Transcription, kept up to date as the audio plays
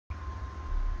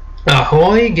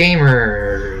Ahoy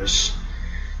gamers!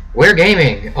 We're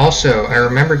gaming! Also, I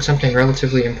remembered something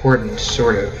relatively important,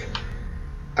 sort of.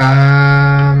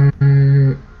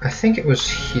 I think it was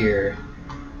here.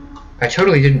 I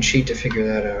totally didn't cheat to figure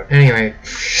that out. Anyway,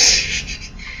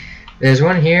 there's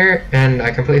one here, and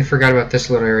I completely forgot about this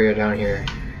little area down here.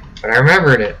 But I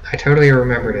remembered it. I totally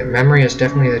remembered it. Memory is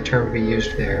definitely the term to be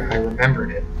used there. I remembered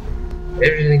it. I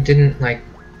really didn't, like,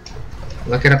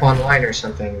 look it up online or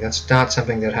something. That's not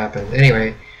something that happened.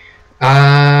 Anyway,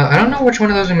 I don't know which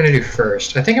one of those I'm gonna do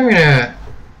first. I think I'm gonna.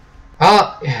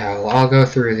 I'll go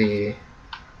through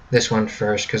this one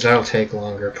first because that'll take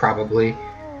longer probably,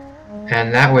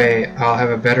 and that way I'll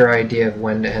have a better idea of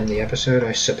when to end the episode.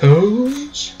 I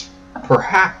suppose,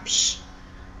 perhaps,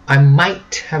 I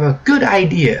might have a good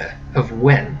idea of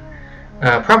when.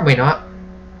 Probably not.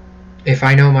 If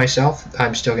I know myself,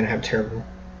 I'm still gonna have terrible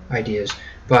ideas,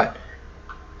 but.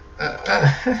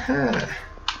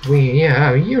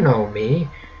 Yeah, you know me.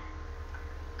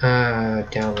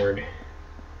 Downward.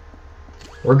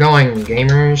 We're going,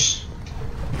 gamers.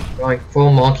 Going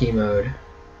full monkey mode.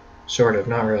 Sort of,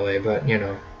 not really, but you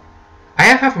know. I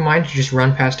have a mind to just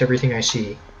run past everything I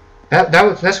see.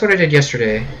 That's what I did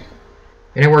yesterday,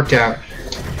 and it worked out.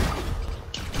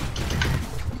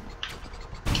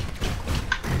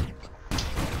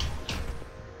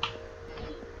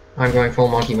 I'm going full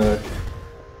monkey mode.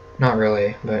 Not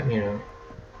really, but you know.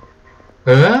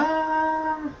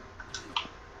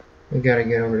 We gotta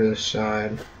get over to the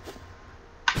side.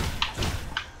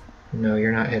 No,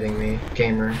 you're not hitting me,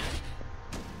 gamer.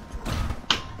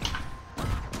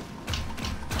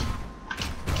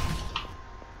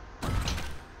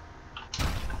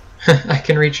 I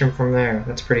can reach him from there.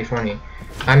 That's pretty funny.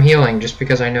 I'm healing just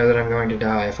because I know that I'm going to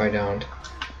die if I don't.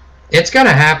 It's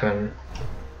gonna happen.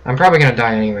 I'm probably gonna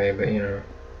die anyway, but you know.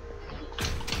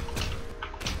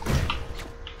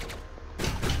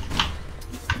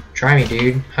 Try me,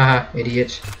 dude. Haha,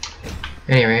 idiot.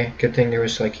 Anyway, good thing there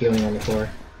was like healing on the floor.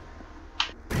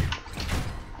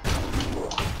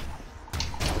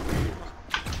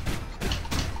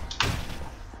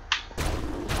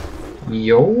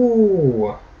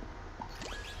 Yo!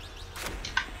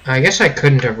 I guess I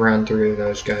couldn't have run through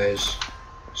those guys,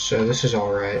 so this is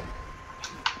alright.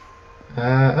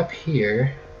 Up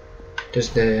here, does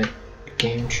the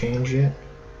game change yet?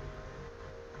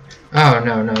 Oh,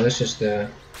 no, this is the...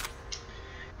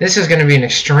 This is going to be an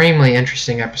extremely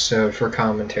interesting episode for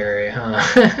commentary, huh?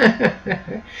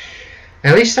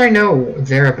 At least I know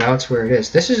thereabouts where it is.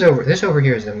 This over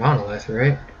here is the monolith,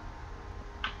 right?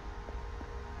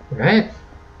 Right?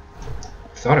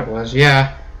 I thought it was.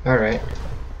 Yeah. Alright.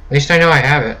 At least I know I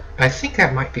have it. I think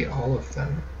that might be all of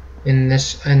them in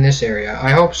this area.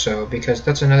 I hope so, because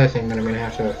that's another thing that I'm going to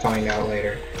have to find out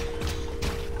later.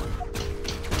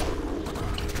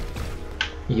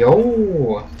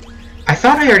 Yo! I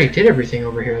thought I already did everything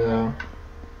over here, though.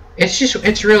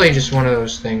 It's really just one of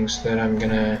those things that I'm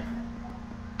gonna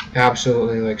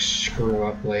absolutely, like, screw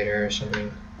up later or something.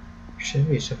 There should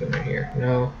be something right here.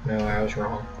 No, I was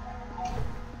wrong.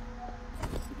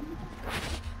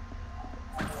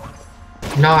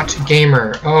 Not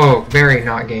gamer. Oh, very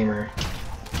not gamer.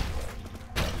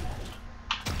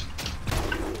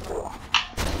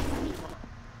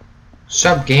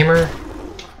 Sup, gamer?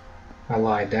 I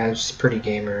lied. That's pretty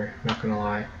gamer. Not gonna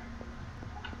lie.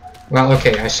 Well,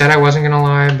 okay. I said I wasn't gonna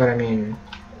lie, but I mean,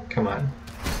 come on.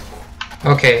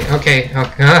 Okay.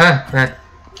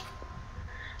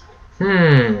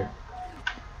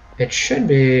 It should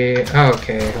be.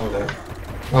 Okay, hold up.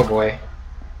 Oh boy.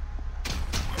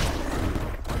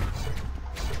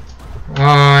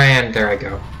 Oh, and there I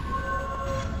go.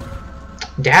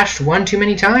 Dashed one too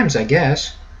many times, I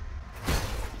guess.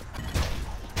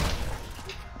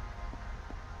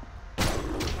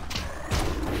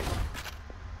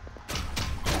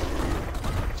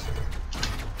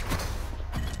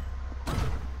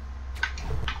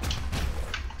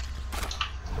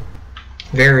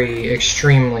 Very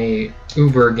extremely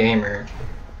uber gamer.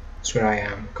 That's what I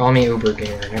am. Call me uber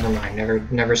gamer. Never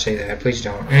mind. Never say that. Please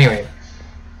don't. Anyway,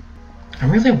 I'm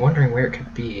really wondering where it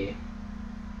could be.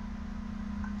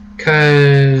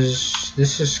 'Cause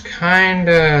this is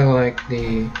kinda like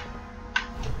the...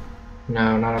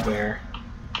 No, not up there.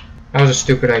 That was a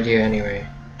stupid idea anyway.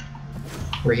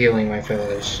 We're healing, my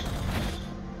fellas.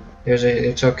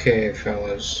 It's okay,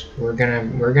 fellas. We're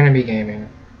gonna be gaming.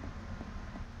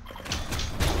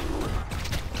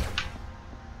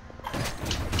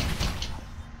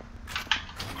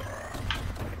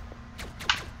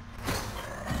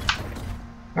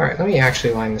 Alright, let me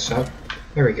actually line this up.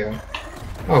 There we go.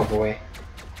 Oh boy.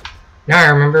 Now I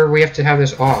remember we have to have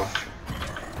this off.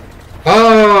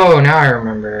 Oh, Oh, now I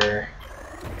remember.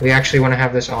 We actually want to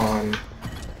have this on.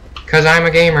 'Cause I'm a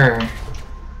gamer.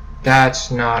 That's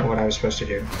not what I was supposed to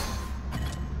do.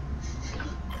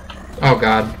 Oh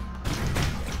god.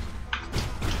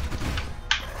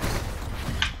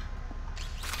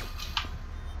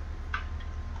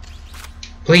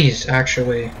 Please,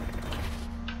 actually.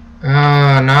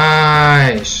 Oh,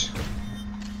 nice.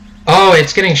 Oh,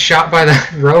 it's getting shot by the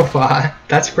robot.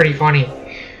 That's pretty funny.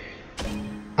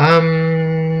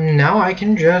 Now I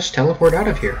can just teleport out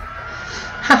of here.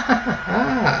 Ha ha ha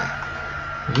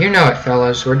ha. You know it,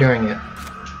 fellas. We're doing it.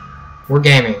 We're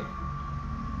gaming.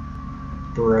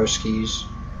 Broskies.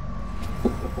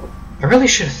 I really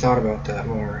should have thought about that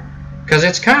more. Because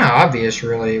it's kind of obvious,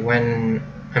 really, when...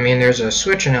 I mean, there's a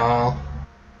switch and all.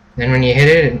 Then when you hit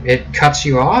it, it cuts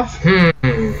you off?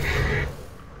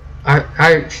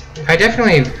 I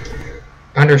definitely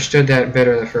understood that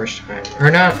better the first time.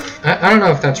 Or not, I don't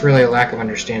know if that's really a lack of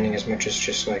understanding as much as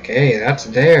just like, hey, that's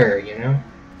there, you know?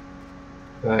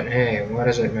 But hey, what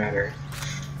does it matter?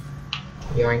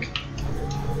 Yoink.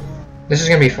 This is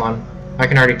gonna be fun. I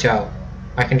can already tell.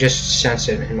 I can just sense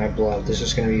it in my blood. This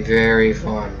is gonna be very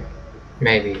fun.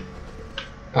 Maybe.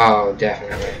 Oh,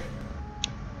 definitely.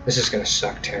 This is gonna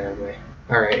suck terribly.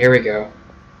 Alright, here we go.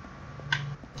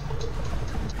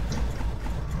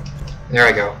 There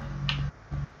I go.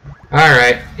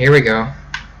 Alright, here we go.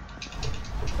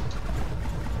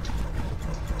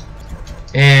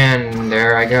 And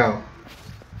there I go.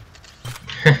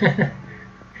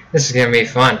 This is gonna be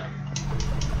fun.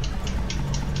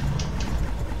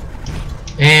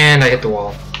 And I hit the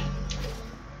wall.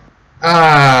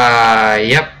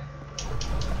 Yep.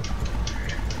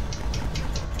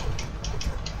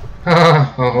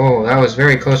 Oh, that was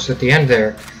very close at the end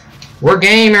there. We're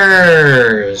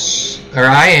gamers! Or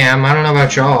I am. I don't know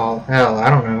about y'all. Hell, I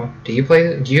don't know. Do you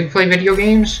play video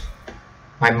games?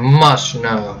 I must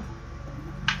know.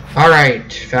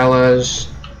 Alright, fellas.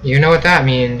 You know what that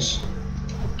means.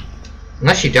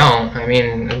 Unless you don't. I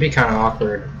mean, it'd be kind of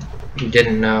awkward if you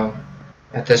didn't know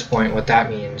at this point what that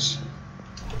means.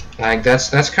 Like, that's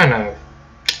kind of...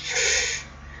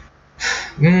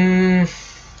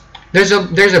 There's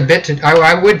a bit to...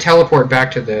 I would teleport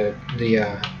back to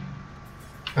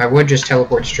I would just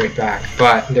teleport straight back,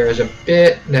 but there is a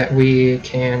bit that we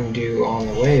can do on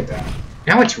the way back.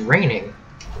 Now it's raining.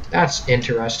 That's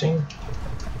interesting.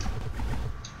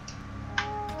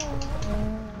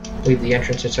 I believe the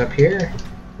entrance is up here.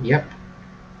 Yep.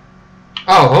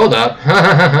 Oh, hold up.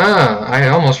 I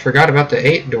almost forgot about the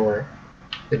 8 door.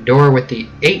 The door with the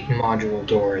 8 module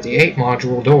door. The 8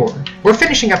 module door. We're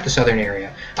finishing up the southern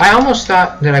area. I almost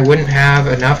thought that I wouldn't have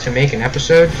enough to make an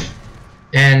episode.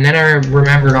 And then I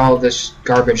remembered all of this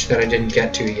garbage that I didn't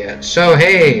get to yet. So,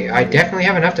 hey, I definitely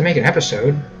have enough to make an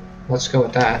episode. Let's go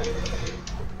with that.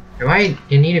 Am I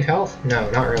in need of health? No,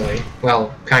 not really.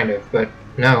 Well, kind of, but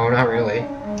no, not really.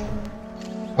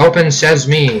 Open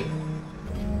Sesame.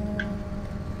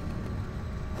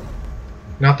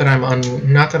 Not that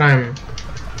I'm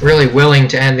really willing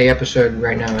to end the episode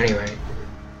right now anyway.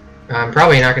 I'm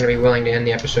probably not going to be willing to end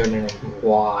the episode in a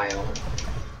while.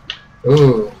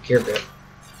 Ooh, gear bit.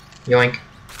 Yoink.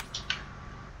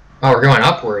 Oh, we're going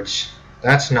upwards.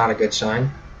 That's not a good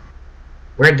sign.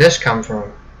 Where'd this come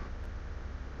from?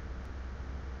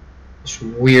 This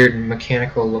weird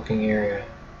mechanical looking area.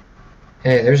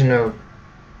 Hey, there's no...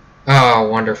 Oh,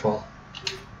 wonderful.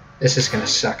 This is gonna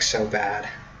suck so bad.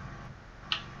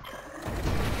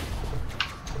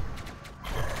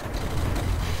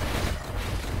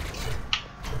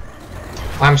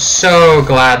 I'm so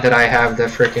glad that I have the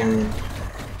frickin'...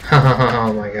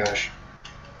 Oh my gosh.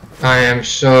 I am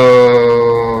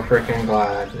so frickin'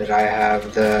 glad that I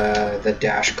have the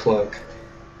dash cloak.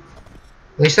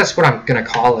 At least that's what I'm gonna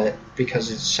call it, because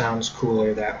it sounds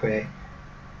cooler that way.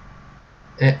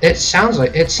 It seems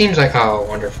like... Oh,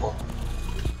 wonderful.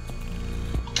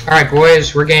 Alright,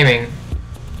 boys, we're gaming.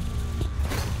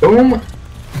 Boom,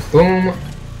 boom,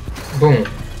 boom.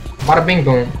 Bada bing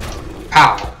boom.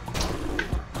 Pow.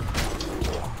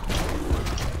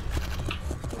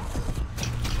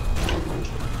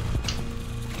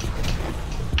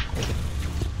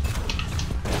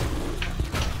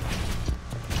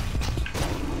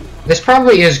 This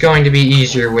probably is going to be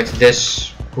easier with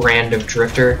this brand of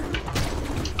drifter.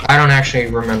 I don't actually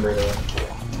remember though.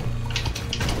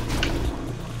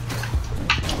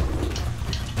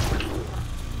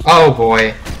 Oh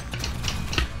boy.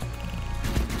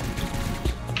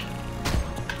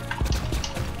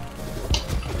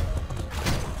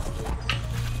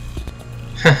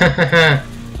 At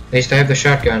least I have the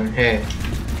shotgun, hey.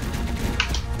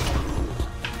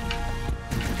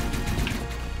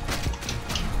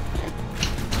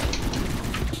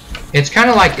 It's kind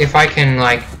of like if I can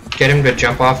like get him to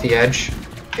jump off the edge,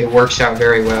 it works out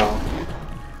very well.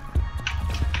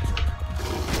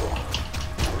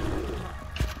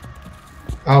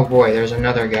 Oh boy, there's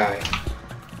another guy.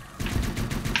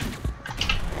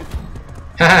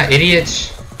 Haha,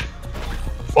 idiots!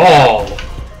 Fall!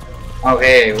 Oh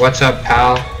hey, what's up,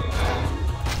 pal?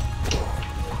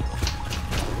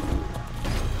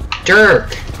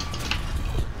 Jerk!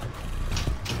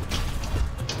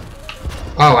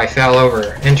 Oh, I fell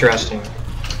over. Interesting.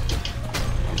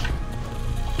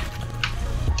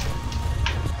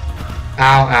 Ow,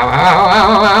 ow, ow,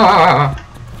 ow, ow, ow, ow.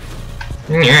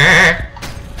 Yeah.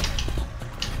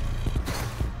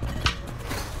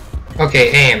 Okay,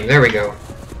 aim. There we go.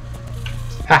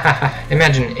 Hahaha.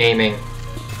 Imagine aiming.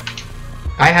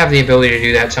 I have the ability to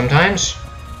do that sometimes.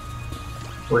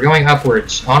 We're going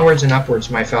upwards. Onwards and upwards,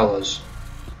 my fellows.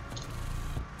 I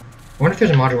wonder if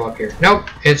there's a module up here. Nope,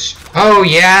 it's... Oh,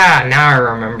 yeah! Now I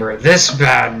remember. This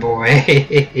bad boy.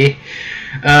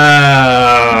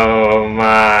 Oh,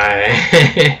 my.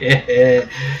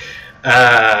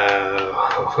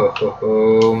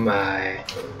 Oh, my.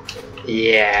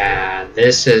 Yeah,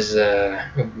 this is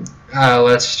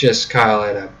let's just call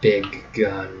it a big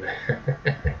gun.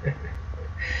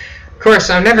 Of course,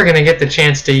 I'm never going to get the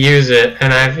chance to use it,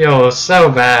 and I feel so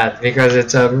bad because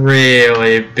it's a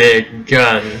really big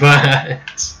gun, but...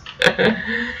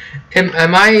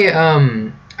 am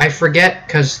I, I forget,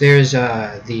 because there's,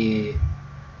 the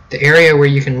area where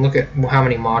you can look at how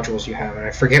many modules you have, and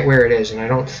I forget where it is, and I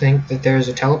don't think that there's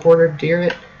a teleporter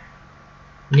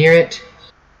near it.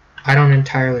 I don't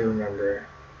entirely remember.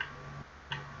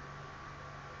 I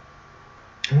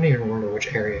don't even remember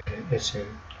which area it's in.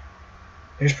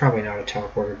 There's probably not a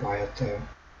teleporter by it, though.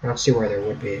 I don't see where there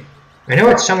would be. I know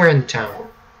it's somewhere in the town.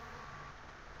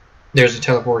 There's a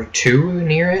teleporter too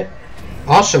near it.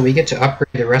 Also, we get to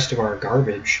upgrade the rest of our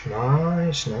garbage.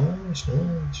 Nice, nice,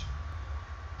 nice.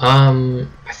 I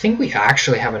think we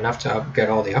actually have enough to get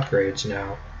all the upgrades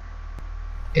now,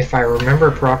 if I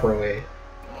remember properly.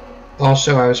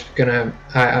 Also, I was gonna,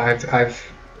 I've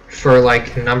for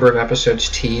like a number of episodes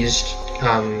teased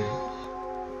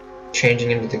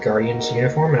changing into the Guardian's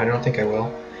uniform, and I don't think I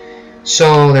will.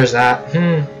 So there's that.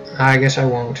 I guess I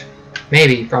won't.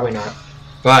 Maybe, probably not.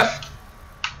 But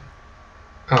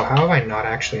oh, how have I not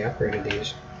actually upgraded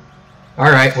these?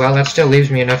 All right, well that still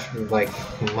leaves me enough like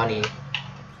money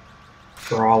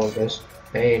for all of this.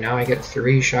 Hey, now I get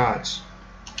 3 shots.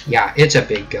 Yeah, it's a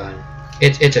big gun.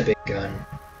 It's a big gun.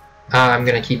 I'm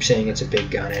gonna keep saying it's a big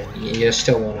gun, and you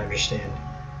still won't understand.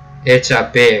 It's a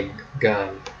big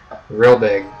gun. Real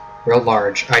big. Real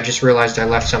large. I just realized I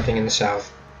left something in the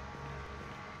south.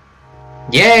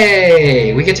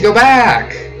 Yay! We get to go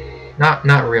back!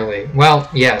 Not really. Well,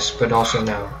 yes, but also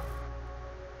no.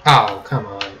 Oh, come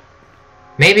on.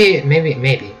 Maybe.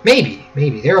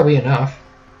 There'll be enough.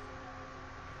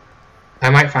 I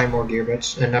might find more gear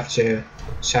bits, enough to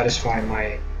satisfy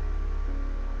my...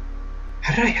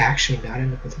 How did I actually not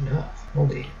end up with enough?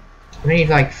 Holy. I need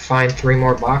to, like, find 3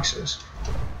 more boxes.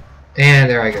 And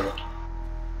there I go.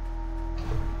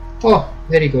 Oh,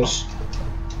 there he goes.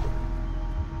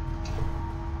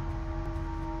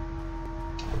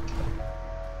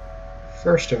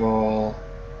 First of all...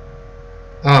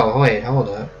 Oh, wait, hold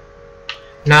up.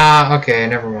 Nah, okay,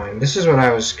 never mind. This is what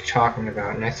I was talking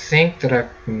about, and I think that I've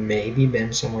maybe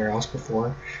been somewhere else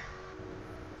before.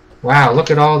 Wow,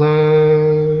 look at all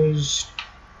those...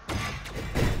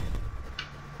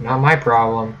 Not my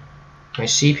problem. My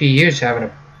CPU's having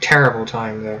a terrible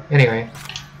time, though. Anyway.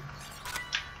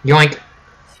 Yoink.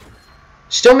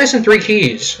 Still missing 3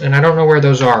 keys, and I don't know where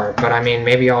those are, but I mean,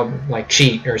 maybe I'll, like,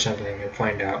 cheat or something and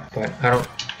find out, but I don't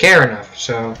care enough,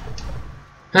 so...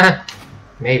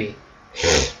 Maybe.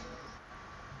 It's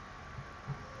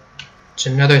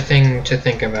another thing to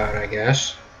think about, I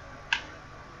guess.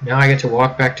 Now I get to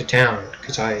walk back to town,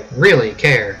 because I really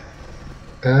care.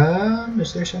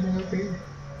 Is there something over here?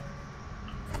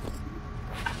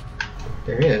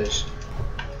 There is.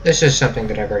 This is something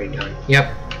that I've already done.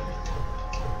 Yep.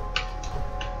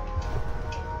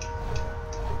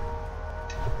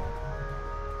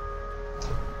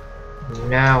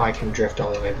 Now I can drift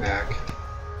all the way back.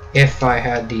 If I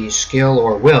had the skill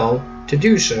or will to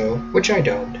do so, which I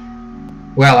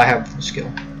don't. Well, I have the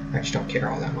skill. I just don't care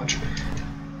all that much.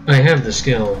 I have the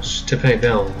skills to pay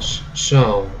bills,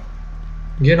 so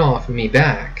get off me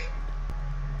back.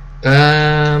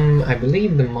 I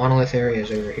believe the monolith area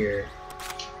is over here.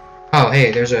 Oh,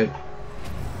 hey, there's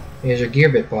a gear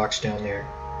bit box down there.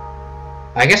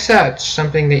 I guess that's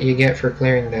something that you get for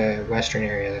clearing the western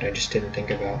area that I just didn't think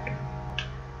about.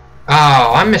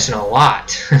 Oh, I'm missing a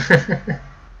lot.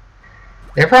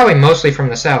 They're probably mostly from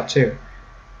the south, too.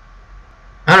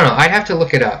 I don't know, I'd have to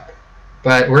look it up.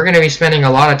 But we're going to be spending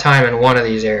a lot of time in one of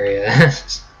these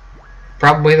areas.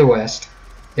 Probably the west,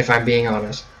 if I'm being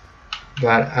honest.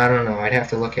 But I don't know, I'd have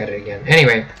to look at it again.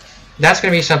 Anyway, that's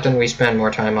going to be something we spend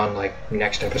more time on, like,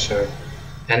 next episode.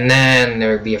 And then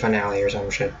there would be a finale or some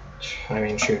shit. I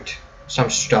mean, shoot. Some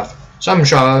stuff. Something.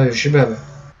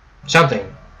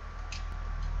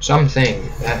 Something.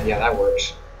 Yeah, that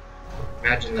works.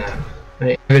 Imagine that. An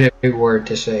innovative new word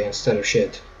to say instead of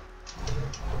shit.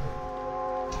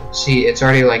 See, it's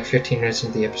already like 15 minutes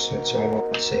into the episode, so I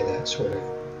won't say that, sort of.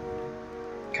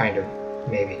 Kind of.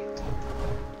 Maybe.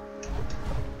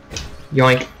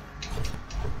 Yoink.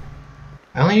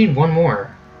 I only need one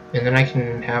more, and then I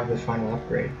can have the final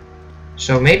upgrade.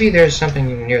 So maybe there's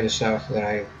something near the south that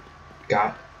I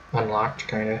got unlocked,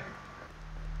 kinda.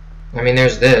 I mean,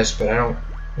 there's this, but I don't...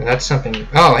 That's something...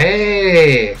 Oh,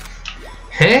 hey!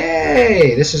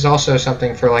 Hey! This is also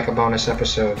something for, like, a bonus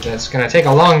episode. That's gonna take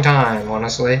a long time,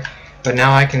 honestly. But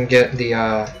now I can get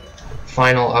the,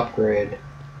 final upgrade.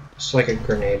 It's like a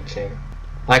grenade thing.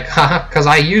 Like, haha, because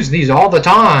I use these all the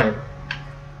time!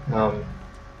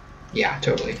 Yeah,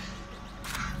 totally.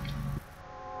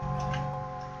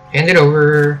 Hand it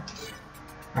over.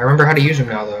 I remember how to use them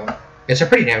now, though. It's a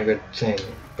pretty damn good thing,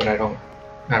 but I don't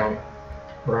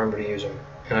remember to use them.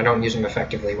 And I don't use them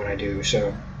effectively when I do,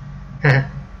 so...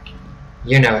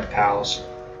 You know it, pals.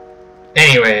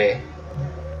 Anyway,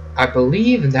 I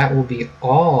believe that will be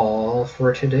all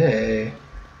for today.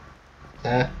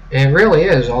 It really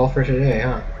is all for today,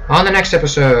 huh? On the next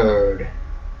episode,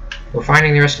 we're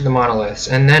finding the rest of the monoliths,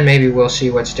 and then maybe we'll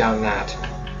see what's down that,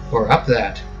 or up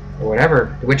that, or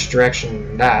whatever, which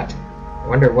direction that. I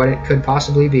wonder what it could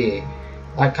possibly be.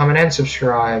 Like, comment, and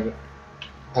subscribe.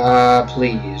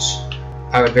 Please.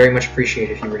 I would very much appreciate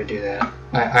it if you were to do that.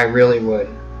 I really would.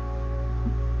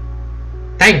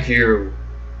 Thank you!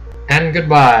 And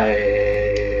goodbye!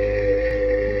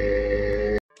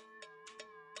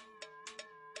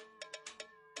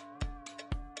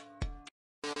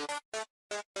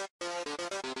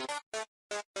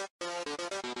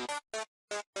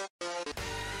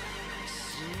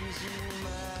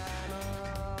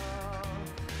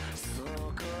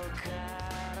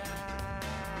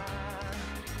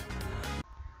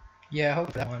 Yeah, I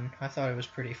hope that one. I thought it was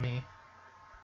pretty funny.